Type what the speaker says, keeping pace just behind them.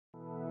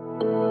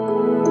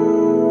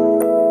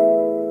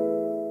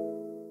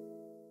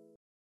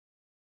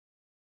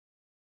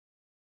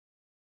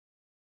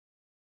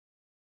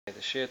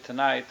share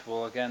tonight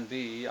will again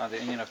be on the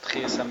Indian of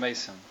Tchias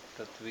HaMesim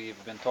that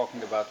we've been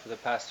talking about for the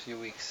past few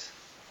weeks.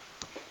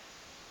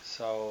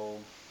 So,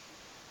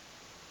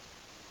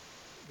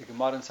 the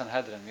Gemara in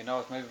Sanhedrin,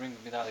 maybe bring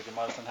me down the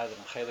Gemara in Sanhedrin,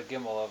 Chele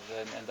Gimel of,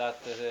 and that,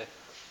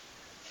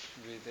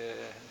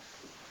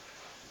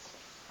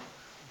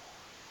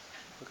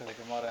 look at the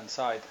Gemara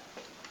inside.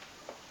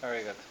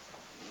 Very good.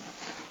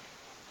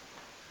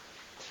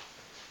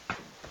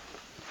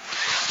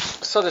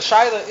 So the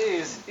shaila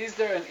is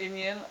there an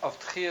Indian of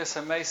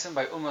Tchias HaMesim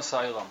by Umas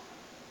Ha'olam,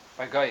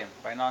 by Goyim,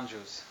 by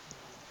non-Jews?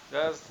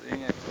 Does the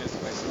Indian of Tchias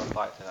HaMesim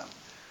apply to them?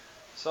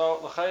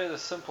 So the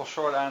simple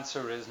short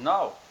answer is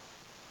no.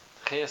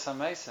 Tchias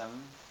HaMesim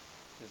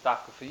is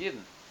dafka for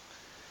Yidden.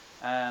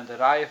 And the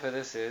raya for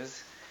this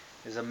is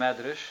a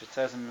medrash. It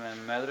says in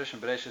medrash in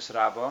Bereshis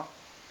Rabbah,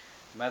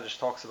 the medrash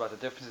talks about the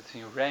difference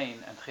between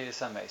rain and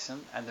Tchias HaMesim,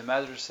 and the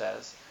medrash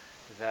says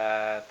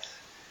that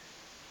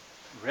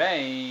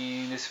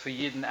rain is for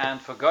Yidden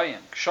and for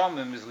Goyim.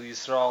 Kshomim is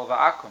Yisrael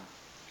va'akum.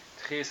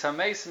 Tchias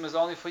HaMesim is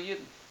only for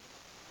Yidden.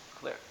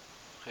 Clear.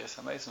 Tchias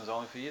HaMesim is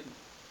only for Yidden.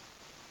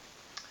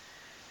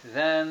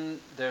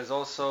 Then there's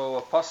also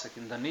a pasuk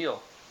in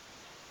Daniel.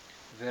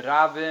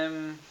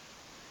 V'rabim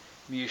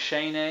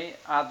miyishenei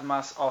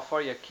admas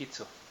ofar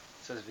yakitzu.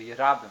 It says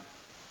v'rabim.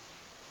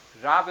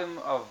 Rabim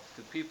of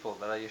the people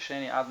that are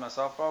yishenei admas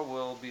ofar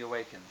will be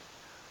awakened.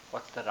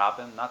 What's the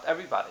rabim? Not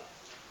everybody.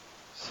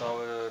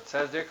 So it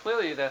says there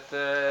clearly that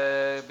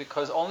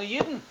because only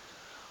Yidden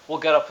will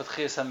get up with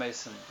Tchias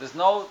HaMesim. There's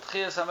no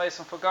Tchias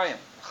HaMesim for Goyim.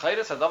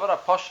 Chayres adavar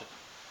aposhet.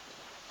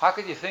 How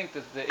could you think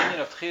that the Indian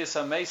of Tchias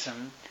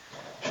HaMesim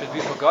should be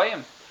for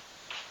Goyim?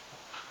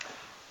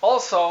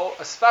 Also,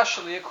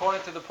 especially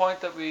according to the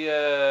point that we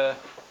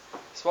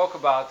spoke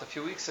about a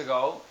few weeks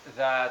ago,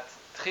 that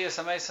Tchias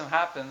HaMesim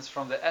happens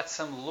from the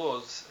etzem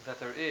luz that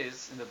there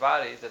is in the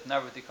body that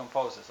never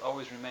decomposes,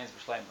 always remains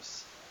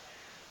b'shleimus.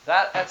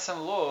 That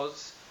etzem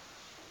luz,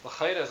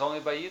 l'chayra, is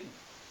only by Yidden,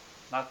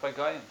 not by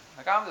Goyim.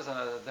 Agam, there's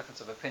a difference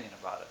of opinion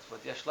about it,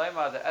 but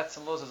Yeshlema, the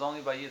etzem luz is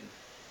only by Yidden.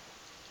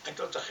 I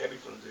thought it's a chelik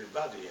from the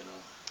body,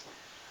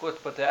 Good,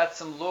 but the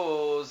etzem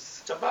luz...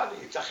 It's a body,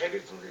 it's a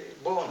chelik from the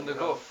bone. From the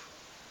goof.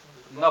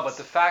 No, but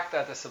the fact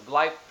that it's a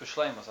blight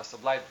b'shleimus, it's a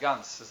blight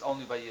gans, is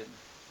only by Yidden.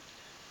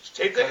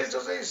 State that it's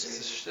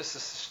This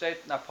is state,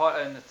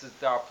 and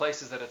there are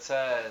places that it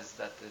says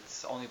that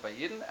it's only by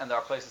Yidden, and there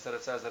are places that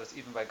it says that it's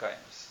even by Goyim.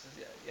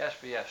 Yesh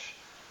v'yesh.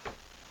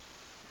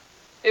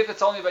 If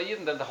it's only by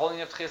Yidden, then the whole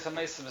Indian of Tchias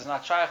HaMesim is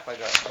not shaykh by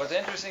Goyim. But the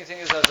interesting thing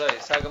is that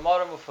the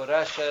Gemara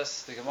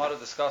Mufareshes, the Gemara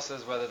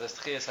discusses whether there's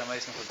Tchias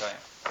HaMesim for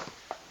Goyim.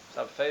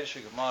 So Feidish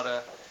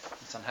Gemara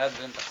in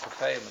Sanhedrin,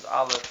 Kufay with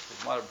Aleph, the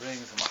Gemara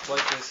brings the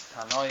Machlokes,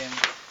 Tanoim,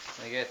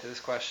 and they get to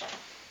this question.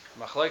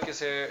 Machlokes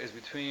here is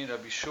between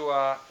Rabbi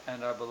Shua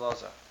and Rabbi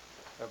Eliezer.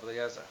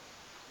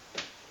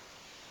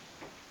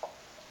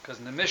 Because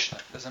in the Mishnah,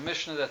 there's a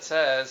Mishnah that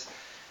says,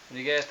 and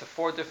you get the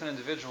four different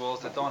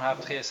individuals that don't have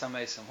Tchias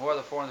HaMesim. Who are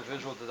the four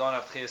individuals that don't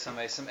have Tchias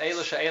HaMesim?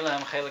 Eilu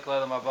she'elahem chelik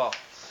le'elam haba.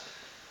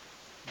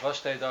 Was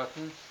steht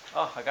dorten?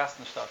 Oh, I got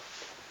nicht.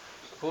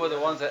 Who are the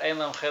ones that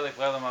Eilam chelik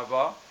le'elam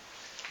haba?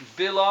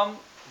 Bilam,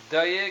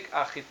 Dayig,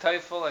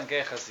 Achiteifel, and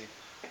Gechazi.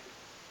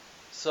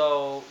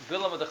 So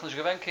Bilam adach nish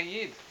gewen kein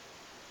Yid.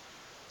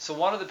 So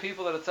one of the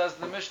people that it says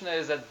in the Mishnah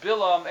is that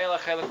Bilam Eila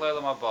Chelik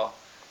Leilam Haba.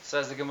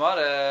 Says the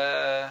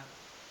Gemara,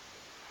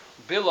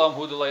 Bilam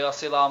Hu D'Lo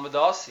Yasi La'al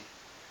Medasi.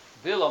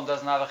 Bilam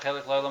doesn't have a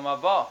Chelik Leilam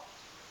Haba.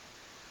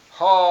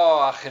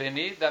 Ha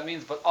Achrini, that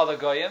means but other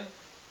Goyim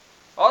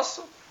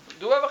also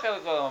do have a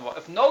Chelik Leilam Haba.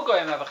 If no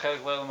Goyim have a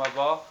Chelik Leilam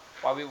Haba,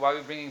 why are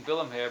we bringing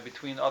Bilam here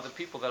between other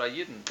people that are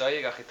Yidden?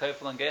 Dayig,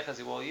 Achiteifel, and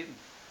Gechazi were all Yidden.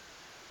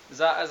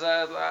 As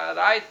a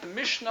right, the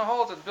Mishnah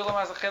holds that Bilam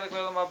has a Chelik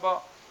Leilam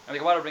Haba. And the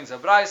Gemara brings a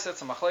Braisa,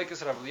 it's a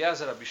Machlekes, Rabbi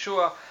Eliezer, Rabbi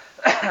Shua.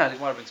 The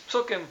Gemara brings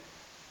Psukim.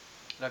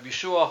 Rabbi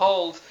Shua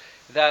holds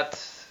that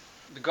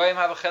the Goyim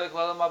have a Chelik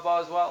Leilam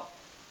Haba as well.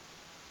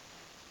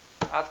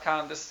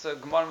 Adkan, this is a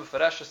Gemara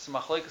Meferesh, it's a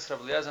Machlekes,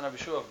 Rabbi Eliezer and Rabbi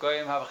Shua, of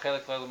Goyim have a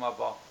Chelik Leilam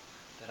Haba.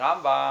 The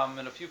Rambam,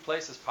 in a few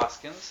places,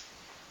 paskins,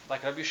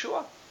 like Rabbi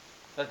Shua,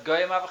 that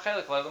Goyim have a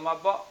Chelik Leilam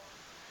Haba.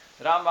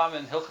 The Rambam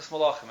in Hilchas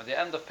Malachim, at the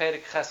end of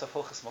Perik Ches of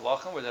Hilchas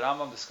Malachim, where the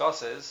Rambam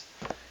discusses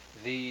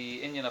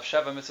the Indian of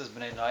Sheva Mitzvahs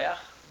B'nai Noach,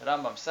 the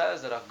Rambam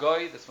says that a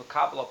goy that's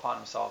makabel upon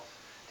himself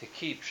to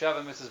keep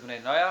Sheva Mitzvahs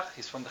B'nai Noach,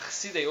 he's from the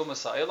Chassidei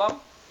Umas Ha'olam,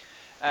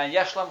 and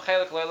Yeshlam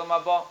Chelik Leilam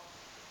Haba.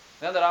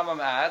 Then the Rambam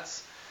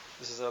adds,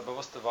 this is a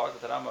bewusst word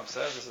that the Rambam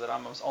says, this is the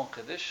Rambam's own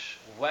Kiddush,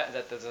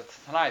 that there's a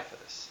Tanai for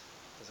this.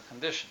 There's a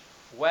condition.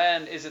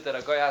 When is it that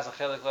a goy has a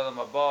Chelik Leilam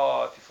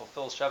Haba if he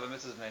fulfills Sheva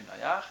Mitzvahs B'nai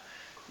Noach?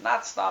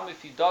 Not stam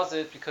if he does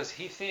it because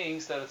he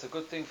thinks that it's a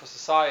good thing for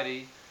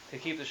society to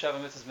keep the Sheva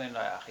Mitzvahs B'nai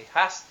Noach. He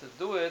has to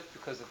do it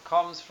because it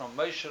comes from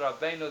Moshe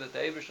Rabbeinu, that the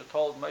Eibusha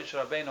told Moshe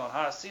Rabbeinu on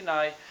Har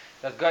Sinai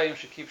that Goyim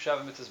should keep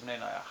Sheva Mitzvahs B'nai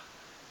Noach.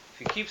 If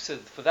he keeps it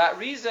for that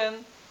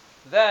reason,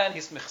 then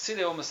he's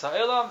Mechsidei Umas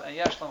Ha'olam and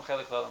Yeshlam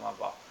Chelik Leilam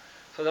Haba.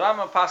 So the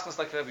Rambam passes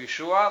like Rabbi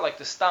Yeshua, like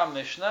the Stam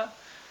Mishnah,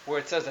 where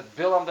it says that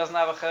Bilam doesn't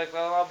have a Chelik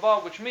Leilam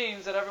Haba, which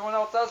means that everyone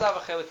else does have a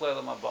Chelik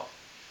Leilam Haba.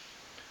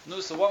 No,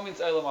 so what means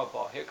Eilam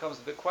Haba? Here comes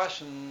the big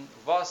question.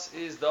 Was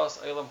is das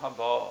Eilam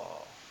Haba?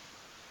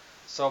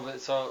 So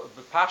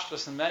the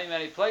pashtus in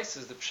many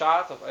places, the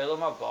pshat of Eilam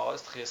Haba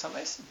is Tchias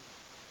HaMesim.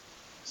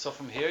 So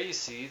from here you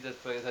see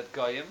that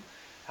Goyim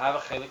have a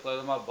chelik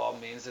Eilam Haba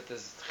means that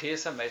there's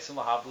Tchias HaMesim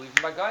will have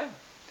believing by Goyim.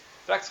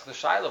 Fragt sich the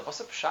Shaila, what's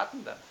the pshat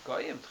in them?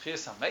 Goyim,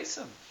 Tchias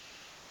HaMesim.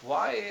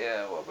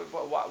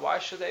 Why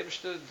should they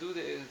do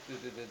the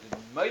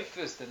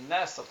meifis, the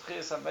nest of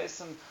Tchias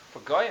HaMesim for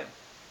Goyim?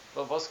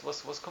 Well, was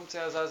kommt sie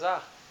als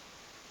Sach?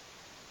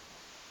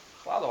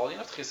 The whole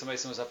of Tchias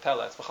HaMesim is a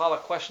pella. It's a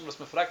question was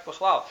mefrekt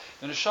b'chlal.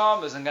 The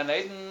Neshama is in Gan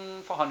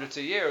Eden for hundreds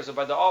of years, or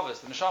by the Ovis.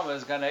 The Neshama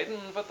is Gan Eden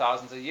for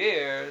thousands of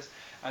years,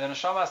 and the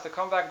Neshama has to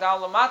come back down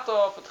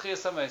Lamato for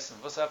Tchias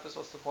HaMesim. What's happens?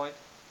 What's the point?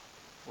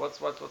 What's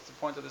the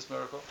point of this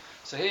miracle?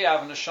 So here you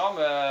have a Neshama,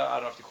 I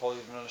don't know if you call it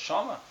even a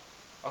Neshama,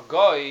 a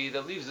guy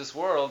that leaves this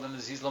world and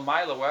he's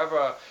Lamaila,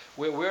 wherever,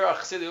 we're a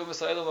Chassidei Umas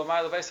Ha'elam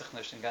Lamaila Veisach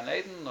Nish, in Gan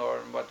Eden, or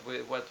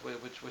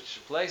which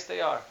place they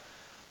are.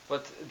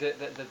 But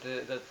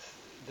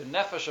the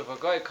nefesh of a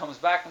guy comes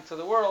back into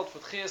the world for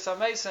Tchias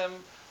HaMesim,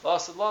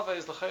 L'asad Lava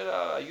is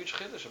l'chayra a huge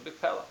chiddush, a big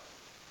pella.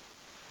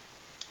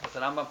 But the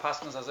Rambam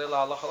passes as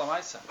Eila halacha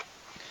l'maisa.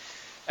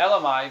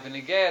 Elamai, when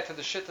you get to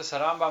the shittas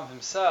Rambam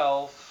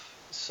himself,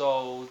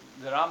 so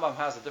the Rambam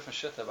has a different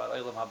shitta about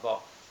Eilam Haba.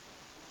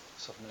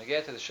 So from the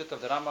get to the shitta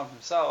of the Rambam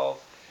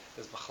himself,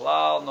 is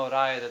B'chlal no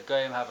raya that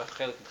Goyim have a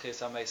chelik in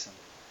Tchias HaMesim.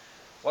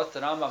 What's the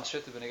Rambam's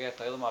shitta when you get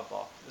to Eilam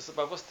Haba? This is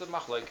about what's the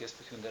machlokes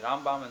between the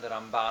Rambam and the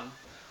Ramban,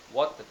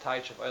 what the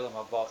taich of Eilam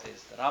Haba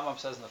is. The Rambam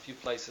says in a few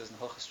places, in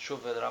Hilchos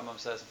Tshuva, the Rambam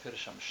says in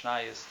Pirush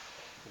HaMishnayos,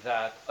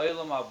 that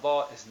Eilam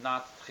Haba is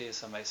not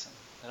Tchias HaMesim.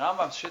 The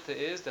Rambam's shitta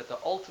is that the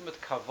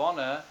ultimate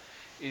kavana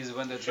is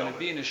when there's going to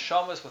be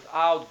neshamas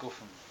without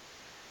gufim.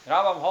 The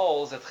Rambam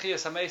holds that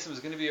Tchias HaMesim is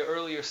going to be an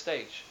earlier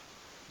stage.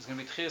 It's going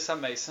to be Tchias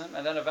HaMesim,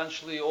 and then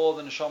eventually all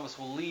the neshamas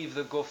will leave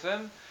the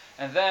gufim,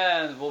 and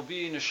then will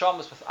be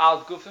neshamas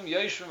without gufim.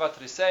 Yoshvim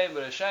v'triseim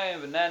v'resheim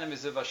v'nenim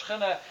iziv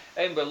v'shchina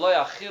ein b'loy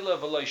achila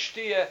v'loy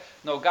shtiya,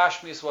 no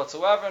gashmis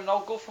whatsoever,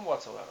 no gufim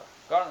whatsoever.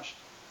 Garnished.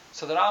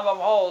 So the Rambam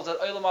holds that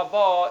Eilam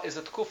Haba is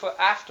a tkufa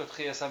after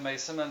Tchias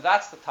HaMesim, and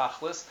that's the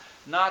tachlis,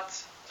 not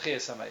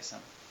Tchias HaMesim.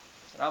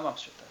 The Rambam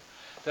shita.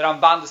 The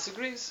Ramban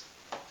disagrees.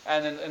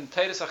 And in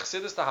Teres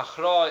HaChassidus, the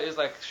Hachra is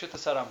like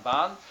Shittas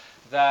HaRamban,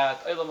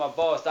 that Eilam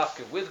Haba is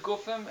dafke with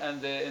Gufim,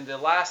 and in the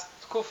last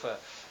Kufa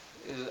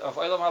of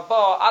Eilam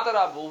Haba,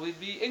 Adarab will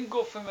be in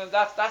Gufim, and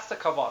that's the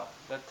Kavanah,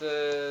 that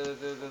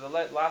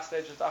the last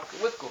stage is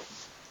dafke with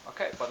Gufim.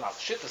 Okay, but now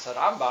Shittas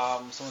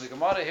HaRambam, so when the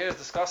Gemara here is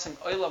discussing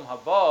Eilam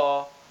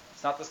Haba,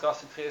 it's not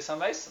discussing Tchias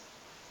HaMesim.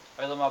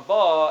 Eilam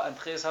Haba and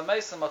Tchias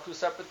HaMesim are two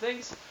separate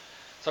things.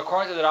 So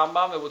according to the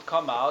Rambam, it would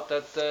come out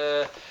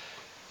that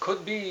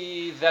could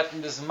be that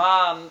in this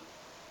man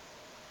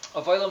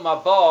of Eilam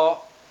Haba,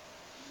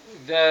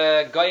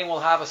 the Goyim will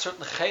have a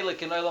certain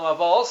chelik in Eilam Haba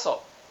also.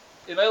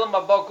 In Eilam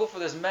Haba Gufa,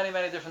 there's many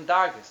different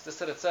dargis. This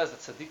is what it says, that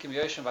Tzadikim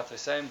Yoshim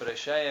V'Treseim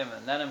B'Reisheim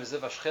and Nenem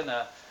Iziv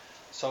Ashchina.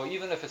 So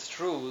even if it's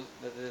true,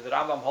 the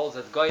Rambam holds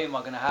that Goyim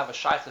are going to have a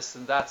shaykhis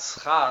in that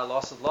schar,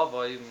 L'asad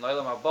Lava, even in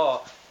Eilam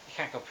Haba, you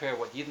can't compare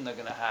what Yidden are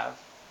going to have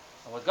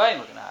and what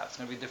Goyim are going to have. It's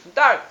going to be different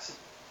dargis.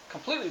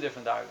 Completely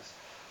different dargis.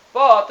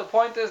 But the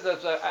point is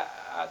that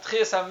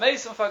Tchias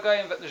HaMesim for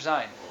Goyim wird nicht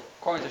sein,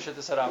 according to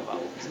Shittas HaRambam.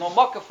 There's no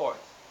makkah for it.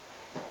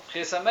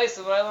 Tchias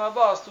HaMesim for Eilam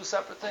Haba is two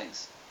separate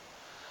things.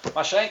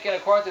 Mashenkin,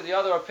 according to the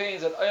other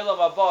opinions, that Eilam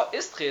Haba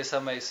is Tchias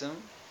HaMesim,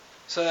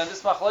 so then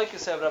this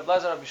machlokes of Rabbi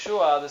Lezer Rabbi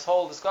Shua, this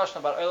whole discussion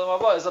about Eilam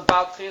Haba is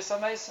about Tchias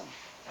HaMesim.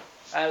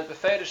 And the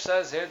Fedish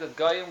says here that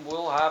Goyim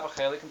will have a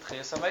chelik in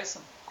Tchias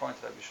HaMesim, according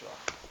to Rabbi Shua.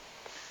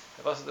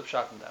 What's the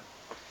pshat in them?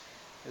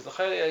 Is the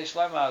chelik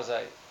Yishleima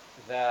Azay,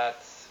 that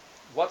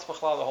what's the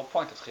whole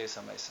point of Tchias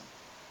HaMesim?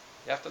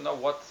 You have to know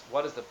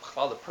what is the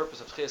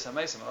purpose of Tchias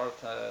HaMesim in order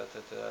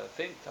to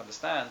think, to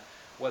understand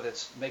whether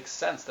it makes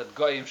sense that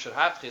Goyim should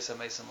have Tchias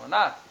HaMesim or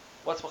not.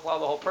 What's the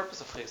whole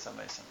purpose of Tchias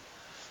HaMesim?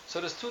 So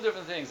there's two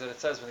different things that it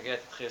says when you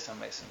get to Tchias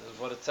HaMesim. There's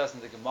what it says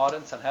in the Gemara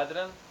in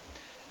Sanhedrin,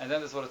 and then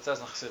there's what it says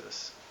in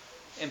Chassidus.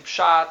 In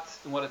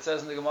Pshat, in what it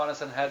says in the Gemara in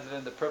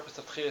Sanhedrin, the purpose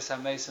of Tchias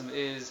HaMesim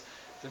is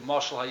the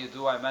Mashal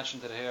HaYidua. I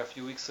mentioned it here a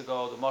few weeks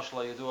ago. The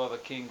Mashal HaYidua of a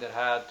king that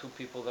had two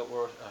people that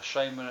were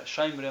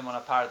Shaimrim on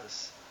a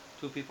Pardes,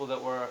 two people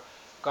that were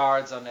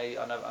guards on the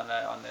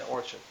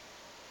orchard.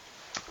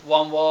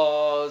 One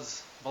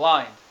was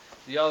blind.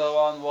 The other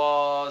one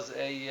was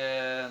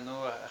a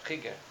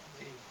chiger.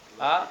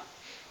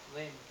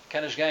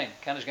 Kenish gain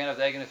of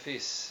the Egen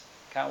Fis.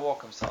 Can't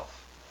walk himself.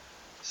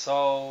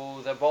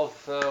 So they're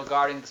both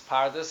guarding this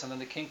Pardes, and then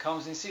the king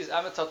comes and he sees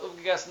Emitzat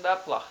Uvgegessen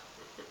Eplach.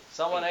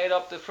 Someone ate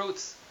up the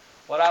fruits.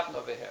 What happened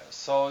over here?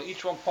 So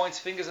each one points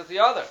fingers at the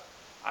other.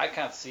 I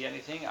can't see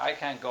anything. I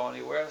can't go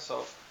anywhere.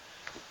 So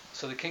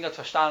the king had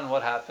verstanden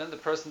what happened. The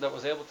person that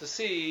was able to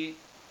see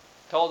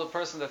told the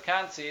person that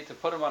can't see to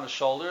put him on his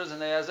shoulders,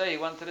 and he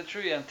went to the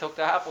tree and took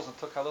the apples and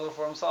took a little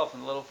for himself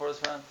and a little for his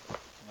friend.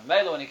 And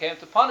Mela, when he came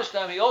to punish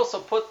them, he also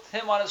put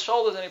him on his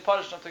shoulders and he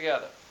punished them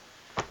together.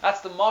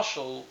 That's the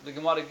mashal the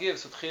Gemara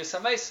gives with Tchias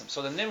HaMesim.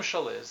 So the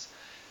nimshal is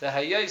the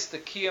hayais, the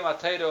kiyam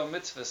atayro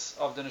mitzvahs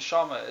of the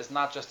neshama is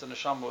not just a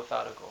neshama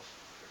without a guf.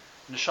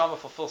 The neshama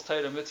fulfills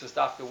Torah mitzvahs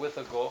dafka with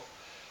a guf.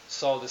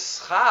 So the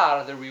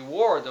schar, the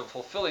reward of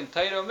fulfilling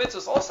Torah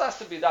mitzvahs, also has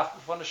to be dafka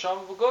for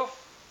neshama b'guf.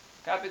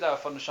 Can't be dafka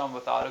for neshama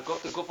without a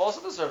guf. The guf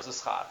also deserves a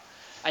schar,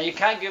 and you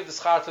can't give the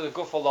schar to the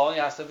guf alone.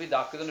 It has to be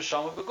dafka the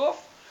neshama b'guf.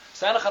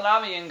 So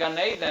Enochanami in Gan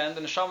Eden,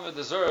 the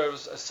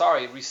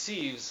neshama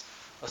receives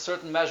a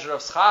certain measure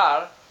of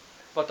schar,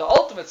 but the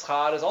ultimate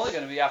schar is only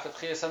going to be after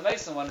Tchias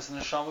HaMesim when it's in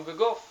neshama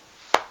b'guf.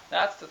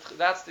 That's the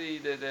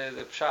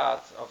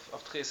pshat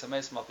of Tchias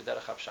HaMesim al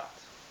piderech pshat.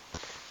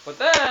 But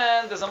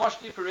then there's a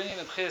much deeper inyan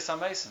in Tchias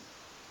HaMesim.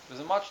 There's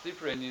a much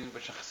deeper inyan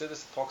which in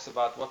Chassidus talks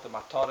about what the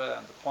matara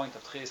and the point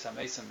of Tchias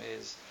HaMesim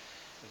is.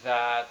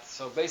 That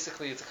so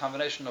basically it's a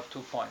combination of 2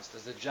 points.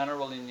 There's the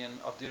general inyan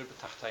of dir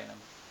b'tachteinim.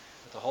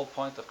 That the whole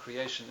point of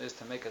creation is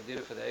to make a dir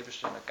for the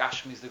Eibishter in a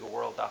gashmizdige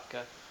world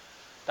dafka.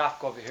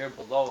 Dafka over here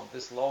below, in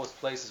this lowest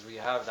places where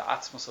you have the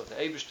atzmos of the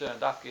Eibishter, and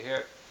dafka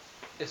here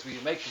is where you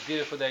make the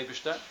dir for the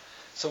Eibishter.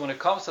 So when it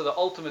comes to the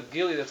ultimate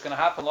gili that's going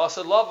to happen,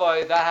 Lasad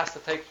Lavai, that has to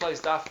take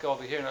place dafka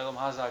over here in Olam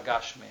Hazar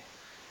Gashmi.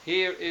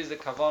 Here is the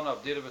kavana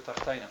of dir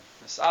b'tachteinim.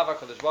 Nisava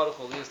Kadosh Baruch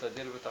Hu is the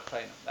dir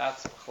b'tachteinim.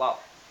 That's b'chlal.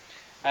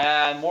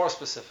 And more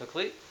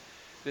specifically,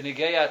 the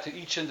nigeya to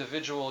each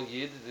individual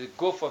yid, the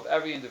guf of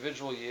every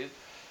individual yid,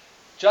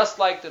 just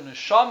like the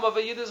neshama of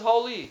a yid is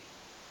holy,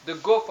 the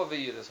guf of a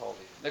yid is holy.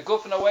 The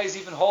guf in a way is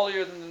even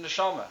holier than the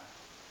neshama.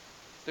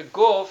 The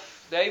guf,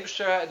 the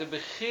Eibishter, the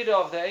bechira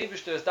of the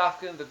Eibishter is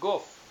dafka in the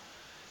guf.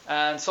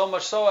 And so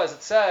much so as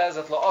it says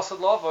that la'asad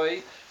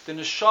lavoi, the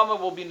neshama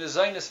will be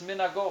nezainis min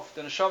aguf.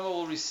 The neshama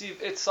will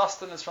receive its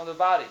sustenance from the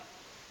body,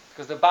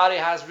 because the body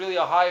has really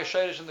a higher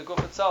shayrish in the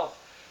guf itself.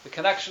 The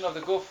connection of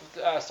the guf,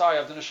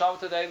 of the neshama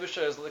to the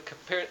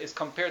Eibishter is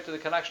compared to the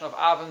connection of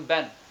Av and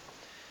Ben.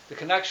 The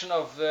connection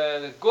of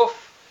the guf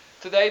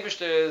to the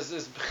Eibishter is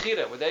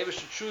bechira. Where the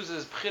Eibishter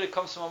chooses, bechira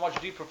comes from a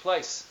much deeper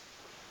place.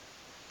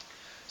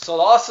 So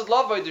the asad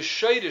lavoi, the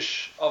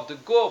shayrish of the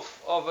guf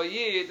of a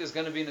yid is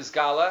going to be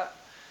nizgala.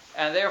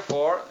 And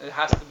therefore, it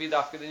has to be the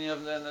Afgadini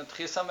of the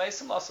Tchias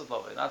HaMesim Lasad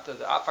Lavi. Not the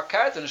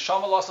Afakaret, and the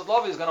Neshama Lasad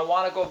Lavi is going to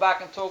want to go back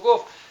into a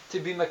guf to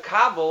be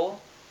Mekabel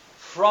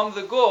from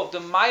the guf, the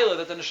Maila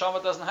that the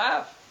Neshama doesn't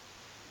have.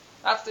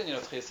 That's the inyan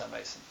of Tchias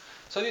HaMesim.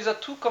 So these are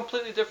 2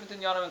 completely different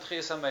inyanim in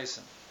Tchias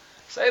HaMesim.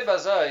 Say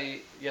Bazai,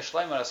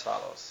 Yeshleimer as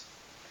follows.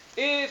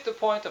 If the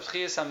point of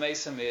Tchias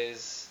HaMesim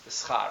is the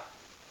schar,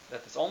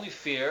 that it's only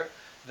fair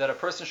that a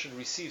person should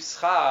receive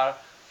schar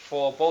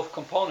for both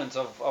components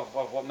of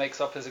what makes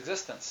up his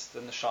existence,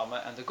 the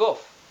neshama and the guf.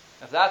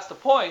 If that's the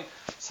point,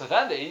 so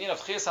then the inyan of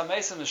Tchias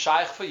HaMesim is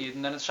shaykh for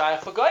Yidden and it's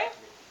shaykh for Goyim.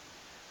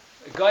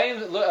 A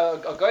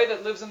guy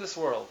that lives in this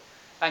world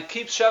and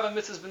keeps Sheva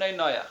Mitzvahs B'nai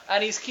Noach.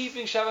 And he's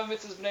keeping Sheva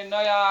Mitzvahs B'nai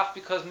Noach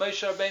because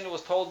Moshe Rabbeinu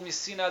was told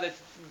Misina that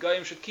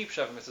Goyim should keep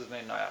Sheva Mitzvahs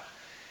B'nai Noach.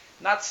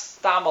 Not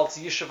Stam al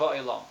Yeshiva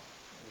Elam,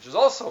 which is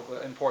also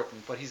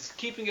important, but he's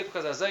keeping it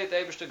because Azayit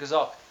Eibishter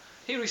Gezakt.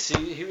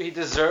 He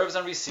deserves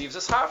and receives a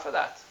schar for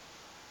that.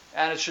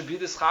 And the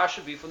schar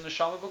should be from the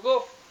Neshama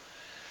B'guf.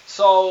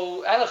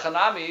 So,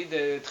 Enochanami,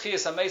 the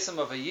Tchias HaMesim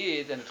of a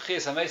Yid and the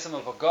Tchias HaMesim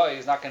of a Goy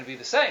is not going to be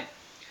the same.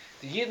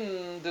 The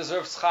Yidden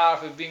deserves schar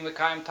for being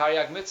Mekayim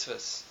Taryag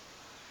Mitzvahs,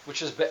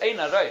 which is Be'ein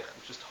Areich,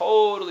 which is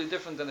totally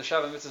different than the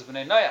Sheva Mitzvahs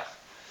B'nai Noach.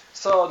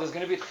 So, there's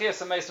going to be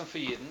Tchias HaMesim for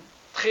Yidden,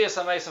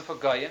 Tchias HaMesim for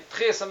Goyim,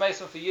 Tchias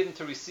HaMesim for Yidden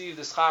to receive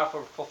the schar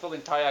for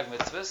fulfilling Taryag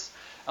Mitzvahs,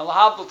 and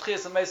Lahabdul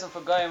Tchias HaMesim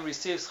for Goyim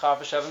receives schar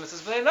for Sheva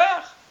Mitzvahs B'nai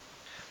Noach.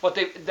 But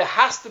there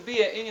has to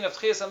be an inyan of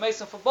Tchias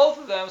HaMesim for both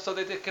of them so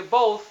that they can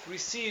both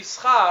receive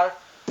schar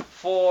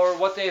for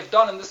what they've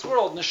done in this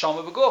world,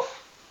 neshama b'guf.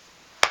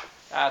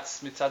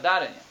 That's mitzad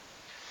that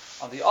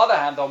inyan. On the other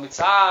hand, though,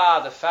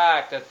 mitzad, the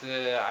fact that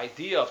the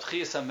idea of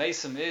Tchias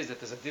HaMesim is that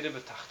there's a dir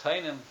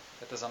b'tachteinim,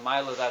 that there's a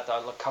mila that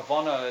the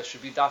kavana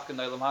should be dafka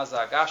n'olam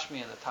hazeh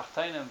agashmi and the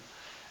tachteinim,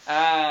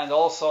 and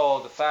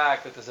also the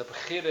fact that there's a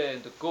bechira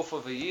in the guf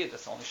of a yid,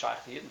 that's only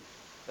shaykh to yidin.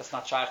 That's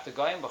not shaykh to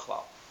goyim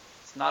b'chlal.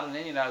 It's not an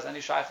inyan that has any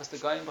shaykhs to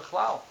Goyim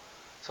b'chlal.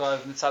 So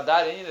if mitzad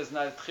that inyan is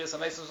not Tchias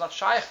HaMesim is not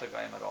shaykh to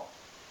Goyim at all.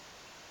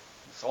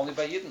 It's only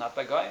by Yidden, not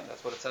by Goyim.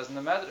 That's what it says in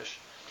the Medrash.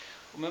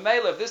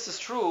 If this is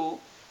true,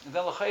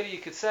 then l'chayri you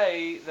could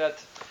say that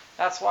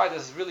that's why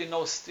there's really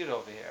no stir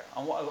over here.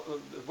 And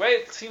the way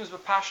it seems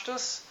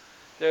b'pashtus,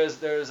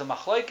 there's a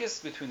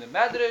machlokes between the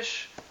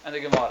Medrash and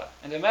the Gemara.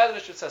 In the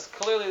Medrash it says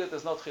clearly that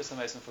there's no Tchias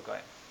HaMesim for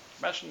Goyim.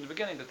 I mentioned in the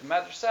beginning that the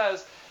Medrash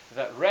says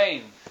that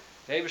rain,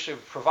 the Eibishter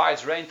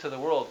provides rain to the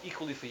world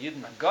equally for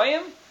Yidden and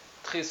Goyim.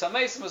 Tchias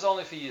HaMesim is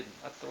only for Yidden.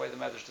 That's the way the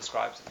Medrash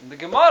describes it. In the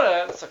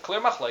Gemara, it's a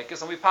clear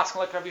machlokes, and we pass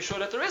like Rabbi Yeshua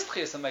that there is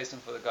Tchias HaMesim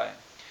for the Goyim.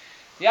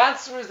 The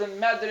answer is the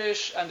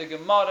Medrash and the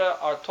Gemara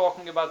are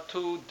talking about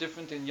 2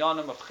 different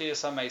inyanim of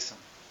Tchias HaMesim.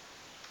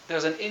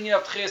 There's an inyan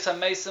of Tchias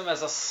HaMesim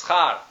as a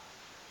schar,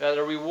 that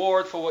a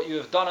reward for what you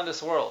have done in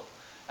this world,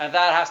 and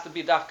that has to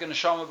be dafka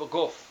neshama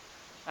b'guf,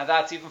 and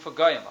that's even for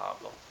Goyim,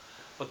 Ablo.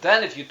 But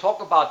then if you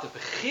talk about the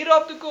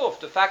bechira of the guf,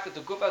 the fact that the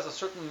guf has a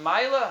certain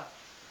maila,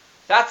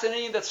 That's an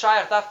inyan that's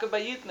shaykh dafka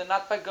by Yidden and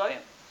not by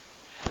Goyim.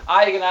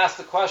 You're going to ask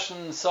the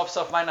question,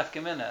 sof my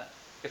nafkamina.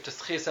 If there's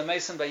tchias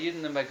amesim by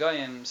Yidden and by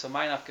Goyim, so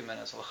my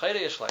nafkamina. So l'chayre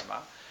yesh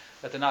leima,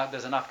 that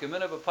there's a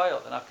nafkamina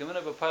b'payil. The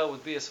nafkamina b'payil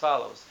would be as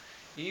follows.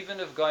 Even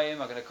if Goyim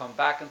are going to come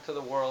back into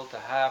the world to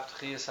have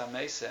tchias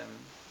amesim,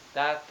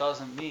 that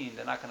doesn't mean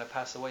they're not going to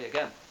pass away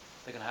again.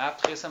 They're going to have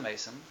tchias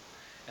amesim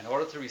in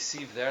order to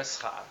receive their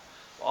schar.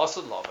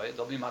 Also,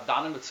 there'll be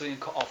madanim b'tzuyin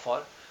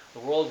ka'ofar. The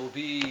world will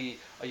be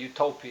a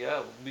utopia,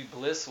 it will be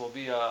bliss, it will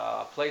be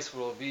a place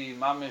where it will be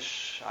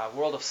mamish, a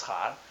world of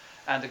schar.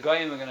 And the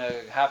Goyim are going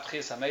to have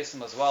tchias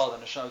amesim as well.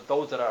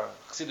 Those that are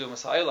chsidu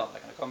masa'elam,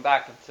 they're going to come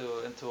back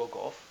into a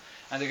gulf.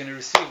 And they're going to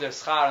receive their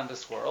schar in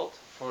this world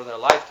for their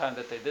lifetime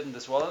that they did in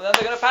this world. And then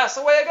they're going to pass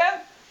away again.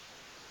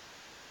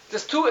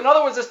 In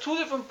other words, there's two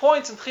different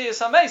points in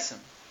tchias amesim.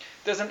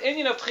 There's an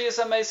inyan of tchias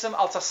amesim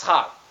al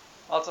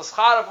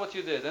schar of what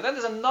you did. And then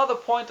there's another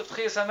point of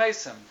tchias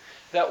amesim,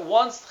 that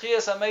once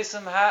tchias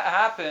amesim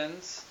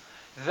happens,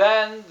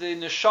 then the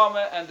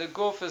neshama and the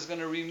guf is going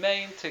to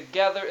remain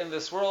together in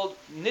this world,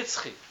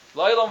 nitzchi,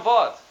 lo'ilam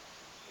vad.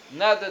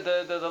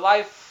 The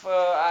life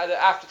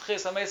after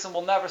tchias amesim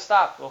will never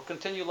stop. It will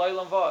continue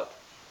lo'ilam vad.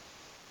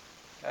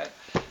 Okay?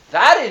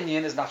 That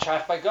inyan is not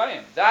shaykh by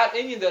Goyim. That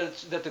inyan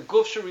that the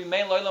guf should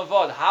remain lo'ilam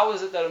vad. How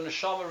is it that a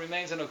neshama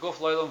remains in a guf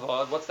lo'ilam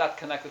vad? What's that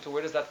connected to?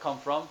 Where does that come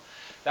from?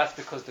 That's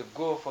because the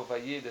guf of a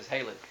yid is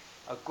heilig.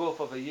 A guf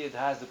of a yid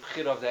has the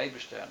b'chira of the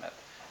Eibishter in it.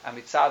 And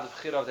mitzad the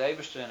b'chira of the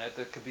Eibishter in it,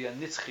 there could be a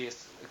nitzchias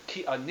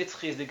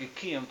the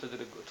gekiyim to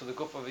the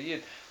guf of a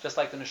yid, just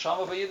like the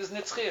neshama of a yid is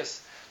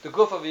nitzchias. The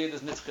guf of a yid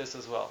is nitzchias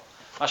as well.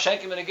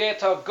 Mashenkim in a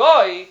to a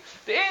goy,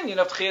 the inyan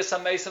of tchias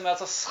amesim,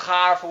 that's a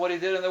schar for what he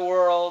did in the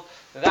world.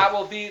 That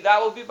will be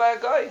by a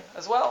goy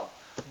as well.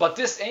 But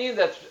this inyan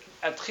that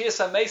at tchias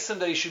amesim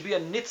that he should be a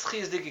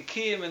nitzchias the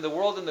gekiyim in the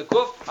world in the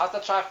guf, how's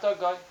that shaykh to a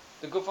goy?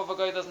 The guf of a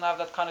goy doesn't have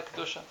that kind of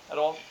kedusha at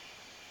all.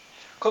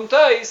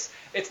 Kumtais,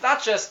 it's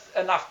not just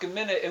an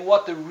afgemina in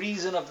what the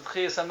reason of the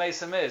tchias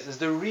amesim is. Is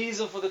the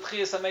reason for the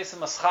tchias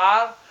amesim a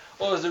schar,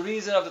 or is the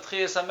reason of the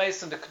tchias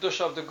amesim the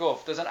kedusha of the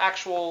guf? There's an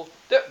actual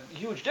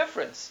huge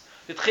difference.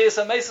 The tchias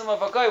amesim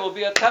of a guy will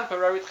be a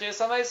temporary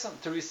tchias amesim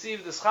to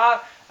receive the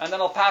schar, and then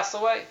it'll pass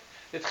away.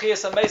 The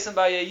tchias amesim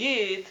by a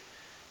yid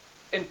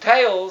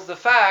entails the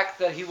fact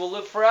that he will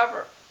live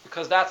forever,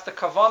 because that's the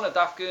kavana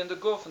dafka in the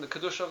guf and the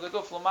kedusha of the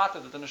guf lamata,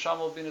 that the neshama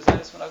will be in his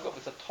enis min guf.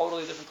 It's a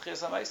totally different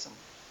tchias amesim.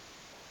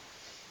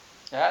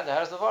 Yeah,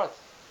 there's the word.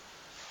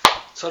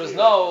 So there's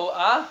no,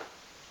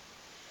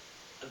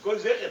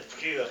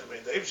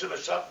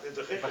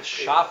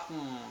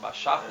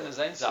 Beschaffen ist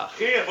eine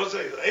Sache.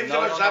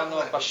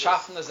 No.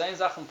 Beschaffen ist eine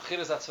Sache und Bechir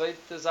ist eine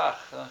zweite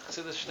Sache.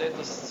 Es steht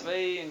das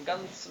zwei in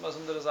ganz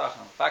besondere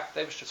Sachen. In fact,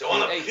 der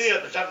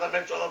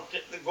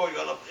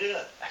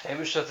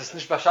Eibishter ist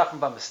nicht beschaffen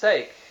by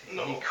mistake.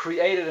 He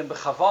created in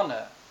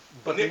Bechavone.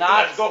 But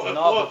not, but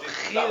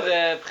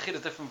Bechir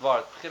is different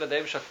word. Bechir, der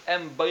Eibishter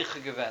hat Beiche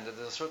gewendet.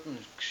 There's a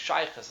certain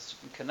Sheiches, a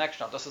certain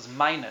connection. Das ist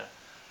minor.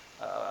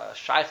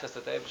 Sheiches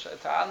that it's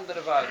an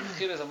andere Welt.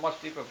 Bechir is a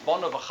much deeper.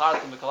 Bono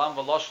v'chartu mikolam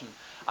v'loshen,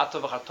 ato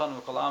v'chartonu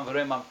mikolam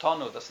v'reimam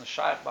tonu. That's not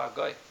Sheich by a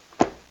guy.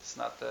 It's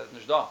not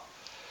nicht da.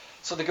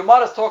 So the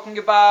Gemara is talking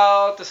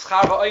about the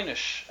schar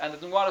v'oinish, and the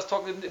Gemara is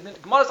talking. The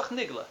Gemara is like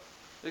nigle.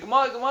 The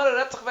Gemara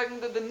redt sich wegen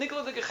the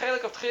nigle the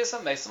gechelik of tchias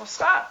amesim of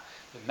schar.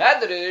 The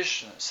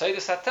Medrash, say the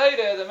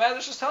Satayre, the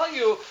Medrash is telling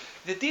you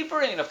the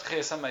deeper end of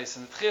tchias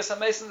amesim. The tchias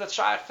amesim that's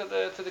shaykh to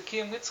the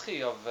kiyum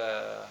nitzchi of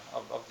the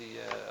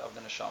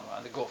neshama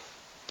and the guf.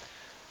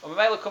 And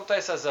Mamela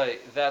Kumtai says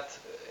that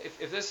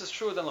if this is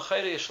true, then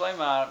l'chayre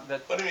yishleimar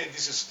that. What do you mean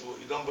this is true?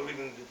 You don't believe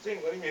in the thing.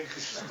 What do you mean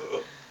this is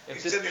true?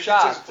 If this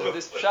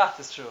pshat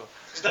is true.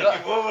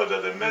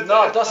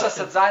 No, das is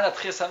zayin at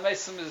tchias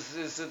amesim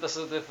is das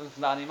is different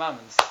from the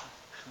animamins.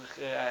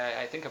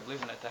 I think I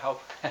believe in it to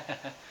help.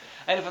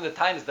 Any from the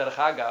tiniest derech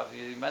agav,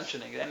 you're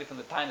mentioning, any from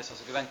the tiniest,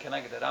 was given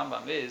connected the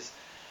Rambam is,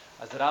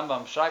 as the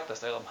Rambam schreibt,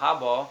 das Eilam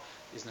Haba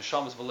is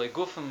neshamas v'lei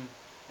gufim,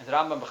 and the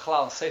Rambam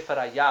b'chlal and Sefer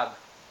HaYad.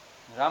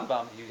 The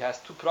Rambam, he has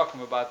two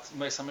prokim about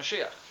Meisa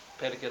Mashiach,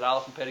 Perik Yud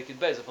Aleph and Perik Yud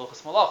Beis, of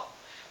Hilchos Malach.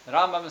 The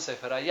Rambam in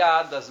Sefer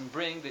HaYad doesn't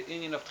bring the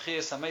inyan of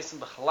Tchias HaMeisim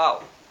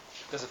b'chlal.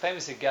 There's a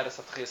famous Igeris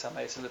of Tchias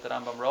HaMeisim that the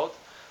Rambam wrote,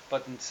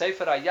 but in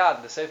Sefer HaYad,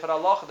 in the Sefer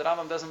HaLach, the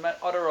Rambam doesn't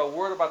utter a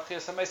word about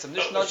Tchias HaMeisim.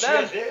 Nicht nur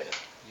dem.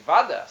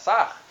 Yivada,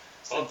 Sach.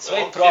 In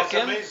zwei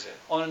Prokim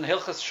und in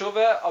Hilchas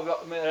Shuve, aber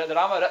der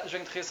Rambam redt nicht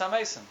wegen Tchias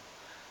HaMeisim.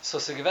 So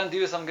sie gewinnt,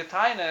 die es am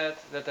geteinet,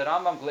 that der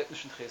Rambam glebt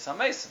nicht in Tchias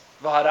HaMeisim.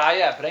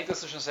 V'haraya, bringt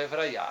es nicht in Sefer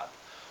HaYad.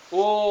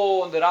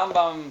 Und der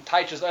Rambam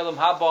teitches Eilam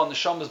Haba und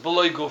Neshamas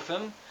Beloi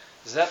Gufim,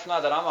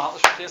 Zefna, der Rambam hat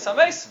nicht in Tchias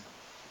HaMeisim.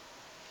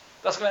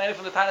 Das gewinnt eine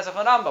von den Teines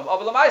von Rambam.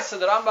 Aber der meiste,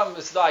 der Rambam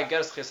ist da,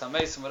 Gerst Tchias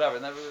HaMeisim, whatever,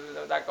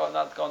 that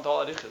not going to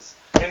all Arichas.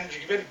 And you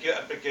gewinnt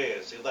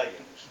Bekeres, ich leige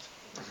nicht.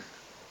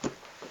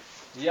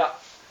 Ja.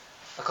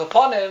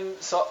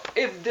 So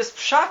if this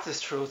pshat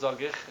is true, if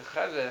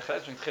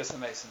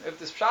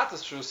this pshat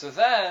is true, so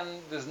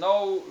then there's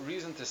no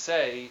reason to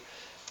say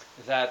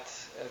that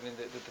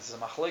this is a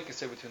machlokes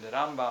between the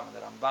Rambam and the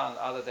Ramban and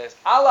other days.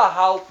 Alla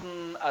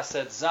halten as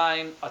it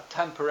sein a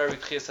temporary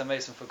tchias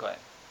hamesim for goyim.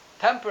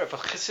 Temporary for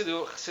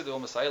Chisidu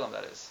Umas Ha'olam,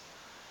 that is.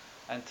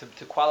 And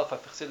to qualify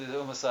for Chisidu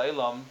Umas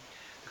Ha'olam,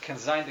 you can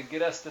sein the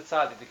Gires the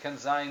Tzadi, you can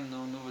sein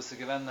nu was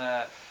given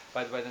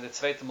by the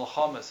Zweite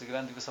Milchama, so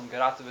given was some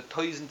gerate with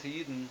tausend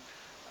Jiden.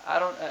 I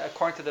don't,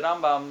 according to the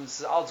Rambam,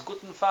 it's all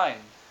good and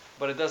fine,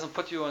 but it doesn't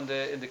put you in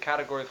the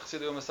category of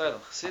Chisidu Umas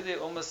Ha'olam. Chisidu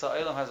Umas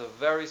Ha'olam has a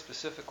very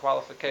specific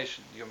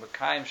qualification. You're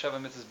Mekayim Sheva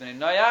Mitzvahs B'nei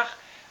Noach,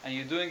 and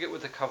you're doing it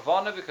with the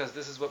Kavanah because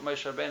this is what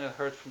Moshe Rabbeinu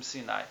heard from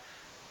Sinai.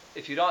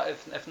 If you don't,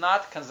 if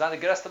not, kann sein der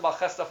größte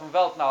Balchester vom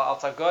Welt now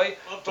als a goy.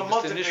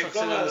 Automatically,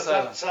 kommen das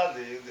hat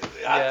Tzadi.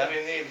 Hat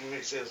in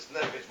mich says,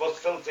 nervig, was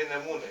fällt in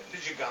der Munde?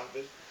 Nicht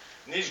gegangen.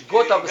 Nicht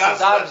gut, aber es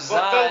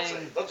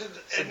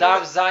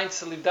darf sein,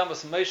 zu lieb dem,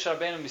 was Moshe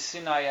Rabbeinu mit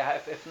Sinai,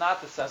 if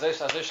not, it's as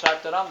er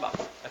schreibt der Rambam.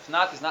 If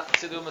not, it's not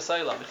Tzidu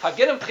Masaylam. Ich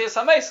vergeh ihm Tchias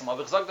HaMesim,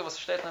 aber ich sag dir, was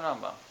steht in der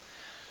Rambam.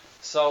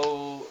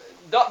 So,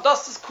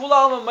 das ist cool,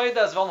 alle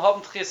Meidas wollen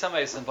haben Tchias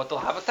HaMesim, but they'll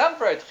have a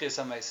temporary Tchias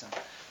HaMesim.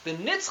 The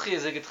Nitzchi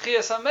is a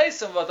Tchias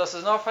HaMesim, but das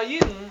ist nur für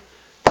Jeden.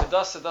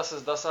 Das ist a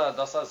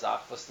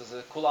Sach, das ist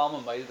a cool Alma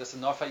Meide, das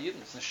ist nur für Jeden.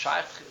 Das ist ein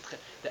Scheich,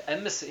 der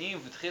Emes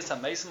ihm für Tchias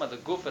HaMesim, der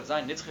Guf wird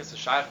sein, Nitzchi ist ein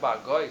Scheich Bar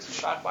Goy, ist ein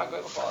Scheich Bar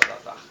Goy,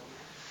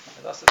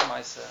 das ist der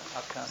meiste,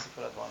 hat keinen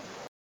Separat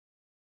Warnung.